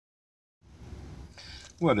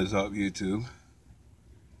What is up, YouTube?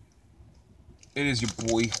 It is your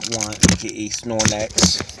boy Juan, aka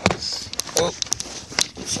Snorlax. Oh,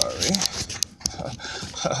 sorry.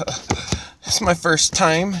 It's my first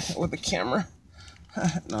time with a camera.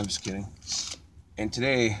 No, I'm just kidding. And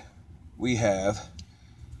today we have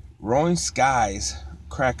Roaring Skies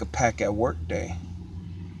Crack a Pack at Work Day.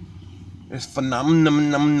 It's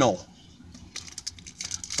phenomenal.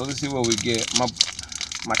 So let's see what we get.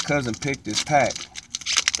 My cousin picked this pack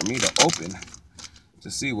for me to open to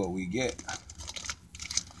see what we get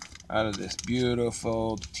out of this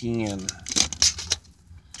beautiful tin.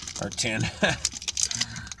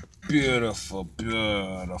 Beautiful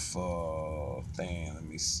thing. Let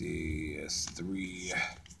me see. It's 3.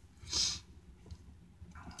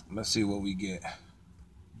 Let's see what we get.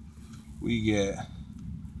 We get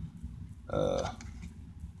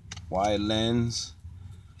wide lens,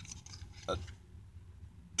 a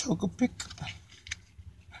Togepic,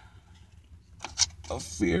 a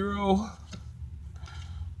Fearow,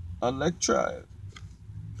 Electrode,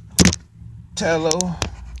 Tello,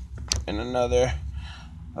 and another.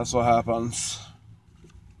 That's what happens.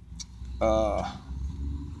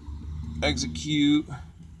 Execute,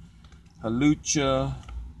 Halucha,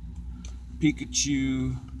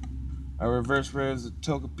 Pikachu, a reverse rare is a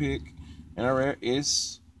Togepic, and a rare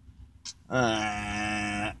is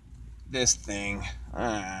this thing,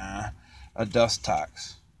 a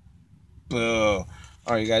Dustox. Boo.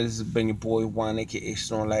 Alright guys, this has been your boy Juan, aka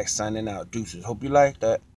Snorlax, signing out. Deuces. Hope you like that.